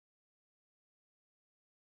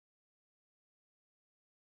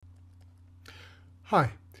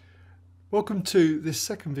Hi, welcome to this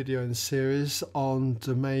second video in the series on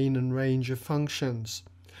domain and range of functions.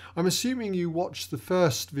 I'm assuming you watched the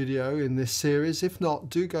first video in this series. If not,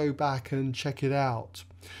 do go back and check it out.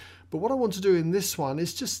 But what I want to do in this one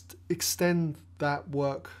is just extend that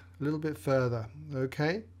work a little bit further,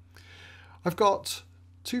 okay? I've got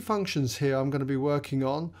two functions here I'm going to be working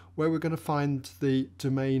on where we're going to find the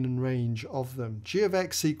domain and range of them. G of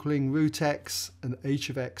x equaling root x and h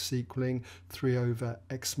of x equaling 3 over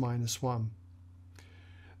x minus 1.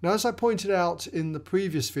 Now, as I pointed out in the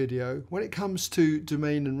previous video, when it comes to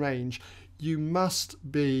domain and range, you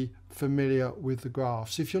must be familiar with the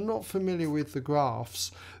graphs. If you're not familiar with the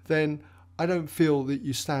graphs, then I don't feel that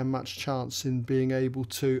you stand much chance in being able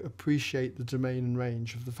to appreciate the domain and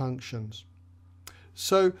range of the functions.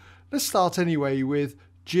 So let's start anyway with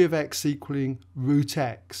g of x equaling root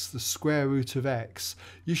x, the square root of x.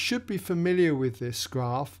 You should be familiar with this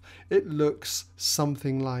graph. It looks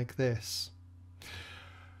something like this.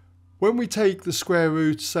 When we take the square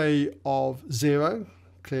root, say, of 0,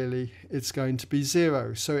 clearly it's going to be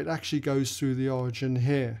 0, so it actually goes through the origin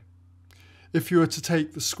here. If you were to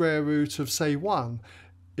take the square root of, say, 1,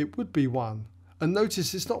 it would be 1. And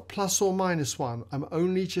notice it's not plus or minus 1. I'm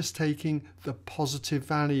only just taking the positive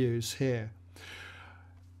values here.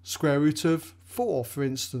 Square root of 4, for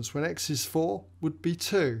instance, when x is 4, would be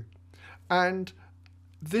 2. And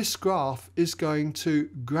this graph is going to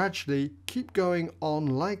gradually keep going on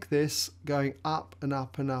like this, going up and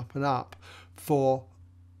up and up and up for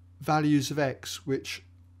values of x which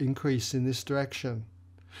increase in this direction.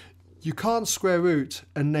 You can't square root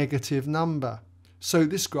a negative number. So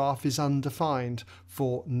this graph is undefined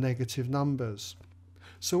for negative numbers.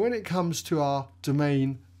 So when it comes to our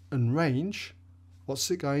domain and range,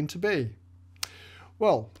 what's it going to be?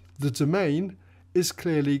 Well, the domain is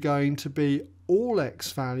clearly going to be all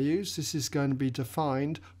x values. This is going to be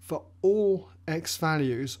defined for all x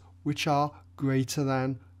values which are greater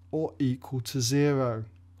than or equal to 0.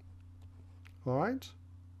 All right?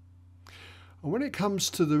 And when it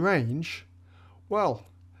comes to the range, well,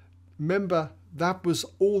 remember, that was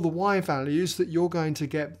all the y values that you're going to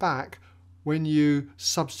get back when you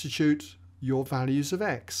substitute your values of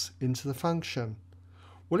x into the function.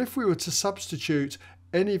 Well, if we were to substitute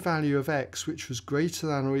any value of x which was greater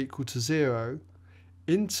than or equal to 0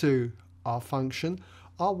 into our function,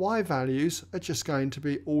 our y values are just going to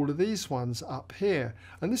be all of these ones up here.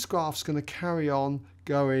 And this graph's going to carry on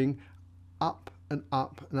going up and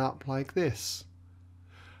up and up like this.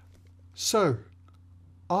 So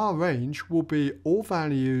our range will be all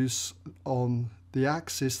values on the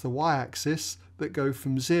axis, the y-axis, that go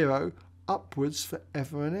from 0 upwards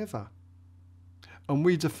forever and ever. And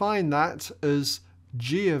we define that as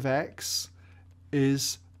g of x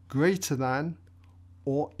is greater than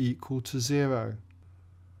or equal to 0.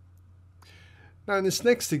 Now in this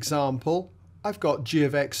next example, I've got g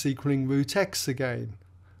of x equaling root x again.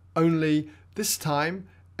 Only this time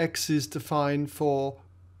x is defined for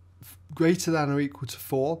greater than or equal to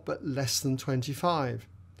 4 but less than 25.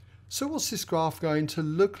 So what's this graph going to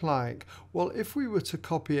look like? Well, if we were to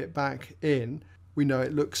copy it back in, we know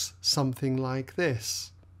it looks something like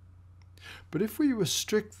this. But if we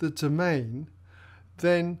restrict the domain,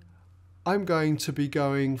 then I'm going to be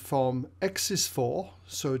going from x is 4,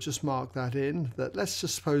 so just mark that in, that let's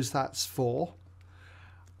just suppose that's 4,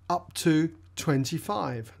 up to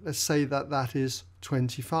 25. Let's say that that is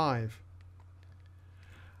 25.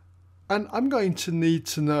 And I'm going to need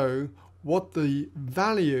to know what the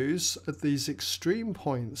values at these extreme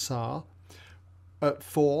points are at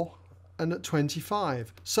 4 and at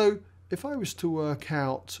 25. So if I was to work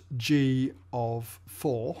out g of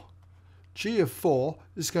 4, g of 4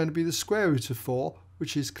 is going to be the square root of 4,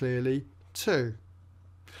 which is clearly 2.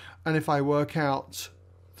 And if I work out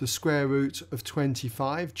the square root of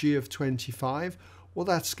 25, g of 25, well,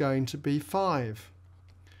 that's going to be 5.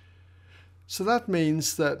 So that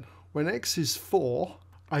means that when x is 4,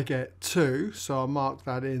 I get 2, so I'll mark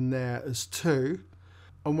that in there as 2.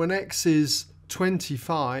 And when x is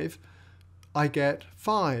 25, I get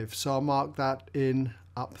 5, so I'll mark that in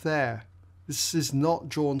up there. This is not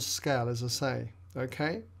drawn to scale, as I say,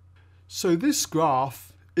 okay? So this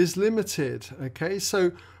graph is limited, okay?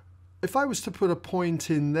 So if I was to put a point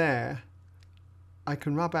in there, I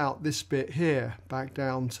can rub out this bit here, back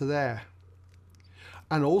down to there.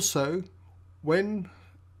 And also, when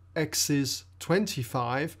x is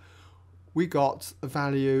 25, we got a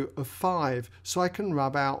value of 5, so I can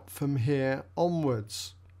rub out from here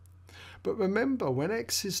onwards. But remember, when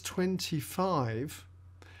x is 25,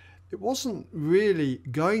 it wasn't really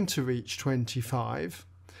going to reach 25.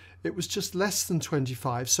 it was just less than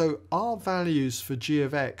 25. So our values for g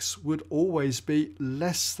of x would always be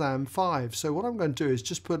less than 5. So what I'm going to do is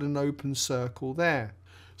just put an open circle there.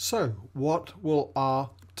 So what will our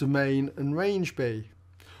domain and range be?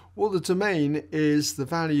 Well, the domain is the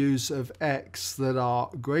values of x that are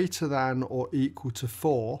greater than or equal to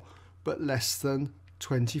 4 but less than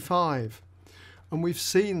 25. And we've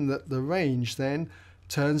seen that the range then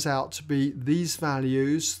turns out to be these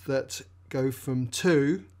values that go from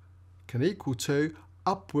 2, can equal 2,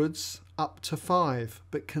 upwards up to 5,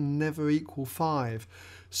 but can never equal 5.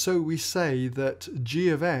 So we say that g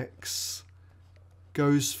of x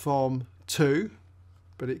goes from 2,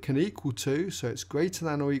 but it can equal 2, so it's greater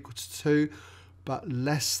than or equal to 2, but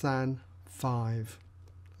less than 5.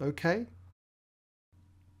 Okay?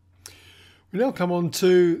 We now come on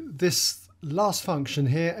to this last function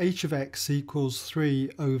here, h of x equals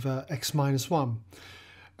 3 over x minus 1.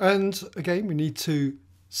 And again, we need to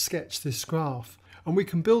sketch this graph. And we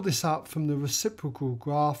can build this up from the reciprocal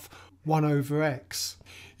graph 1 over x.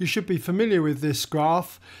 You should be familiar with this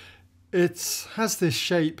graph. It has this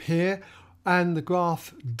shape here, and the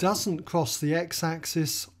graph doesn't cross the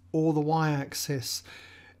x-axis or the y-axis.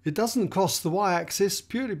 It doesn't cross the y-axis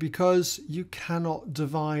purely because you cannot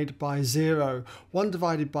divide by 0. 1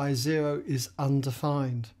 divided by 0 is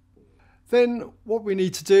undefined. Then what we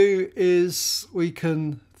need to do is we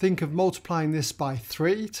can think of multiplying this by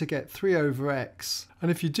 3 to get 3 over x. And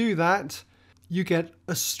if you do that, you get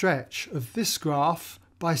a stretch of this graph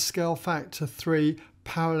by scale factor 3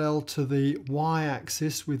 parallel to the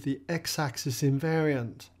y-axis with the x-axis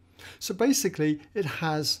invariant. So basically it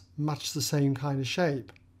has much the same kind of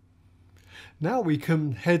shape. Now we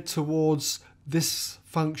can head towards this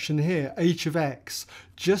function here, h of x,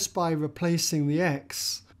 just by replacing the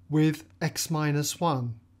x with x minus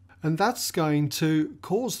 1. And that's going to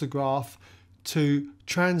cause the graph to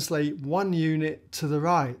translate 1 unit to the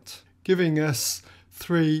right, giving us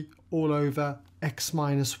 3 all over x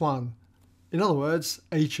minus 1. In other words,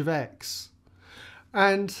 h of x.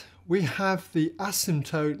 And we have the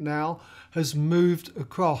asymptote now has moved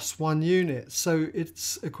across 1 unit, so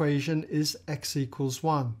its equation is x equals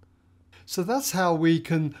 1. So that's how we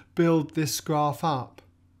can build this graph up.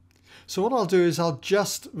 So what I'll do is I'll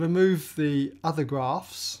just remove the other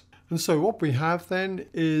graphs. And so what we have then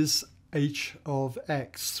is h of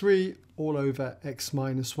x, 3 all over x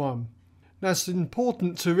minus 1. Now it's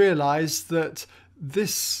important to realize that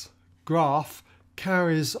this graph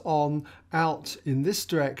carries on out in this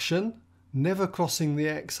direction, never crossing the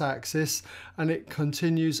x-axis, and it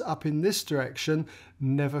continues up in this direction,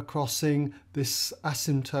 never crossing this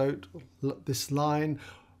asymptote, this line,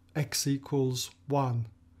 x equals 1.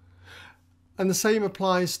 And the same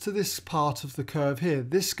applies to this part of the curve here.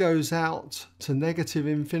 This goes out to negative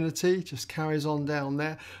infinity, just carries on down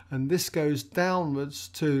there, and this goes downwards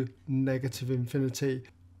to negative infinity.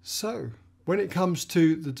 So when it comes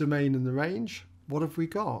to the domain and the range, what have we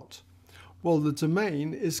got? Well, the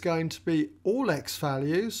domain is going to be all x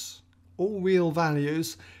values, all real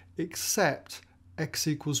values, except x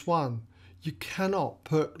equals 1. You cannot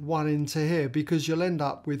put 1 into here because you'll end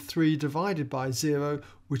up with 3 divided by 0,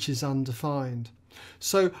 which is undefined.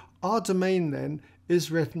 So our domain then is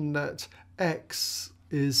written that x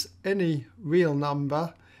is any real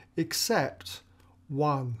number except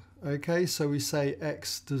 1. Okay, so we say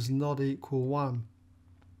x does not equal 1.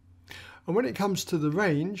 And when it comes to the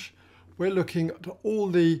range, we're looking at all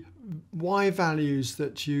the y values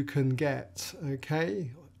that you can get,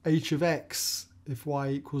 okay? H of x, if y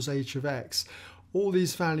equals h of x. All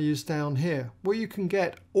these values down here, well, you can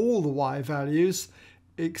get all the y values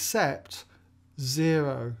except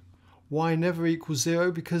 0. Y never equals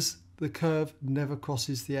 0 because the curve never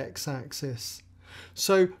crosses the x-axis.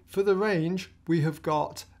 So for the range, we have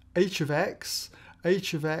got h of x.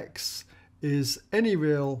 H of x is any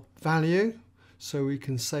real value. So we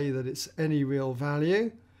can say that it's any real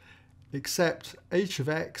value, except h of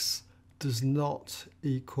x does not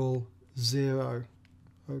equal 0,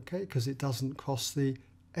 okay, because it doesn't cross the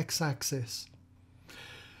x-axis.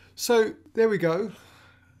 So there we go.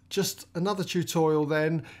 Just another tutorial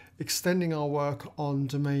then, extending our work on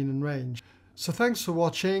domain and range. So thanks for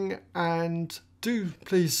watching, and do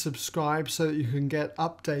please subscribe so that you can get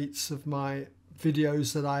updates of my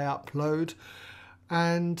videos that I upload.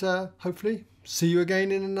 And hopefully see you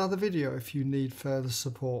again in another video if you need further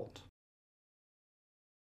support.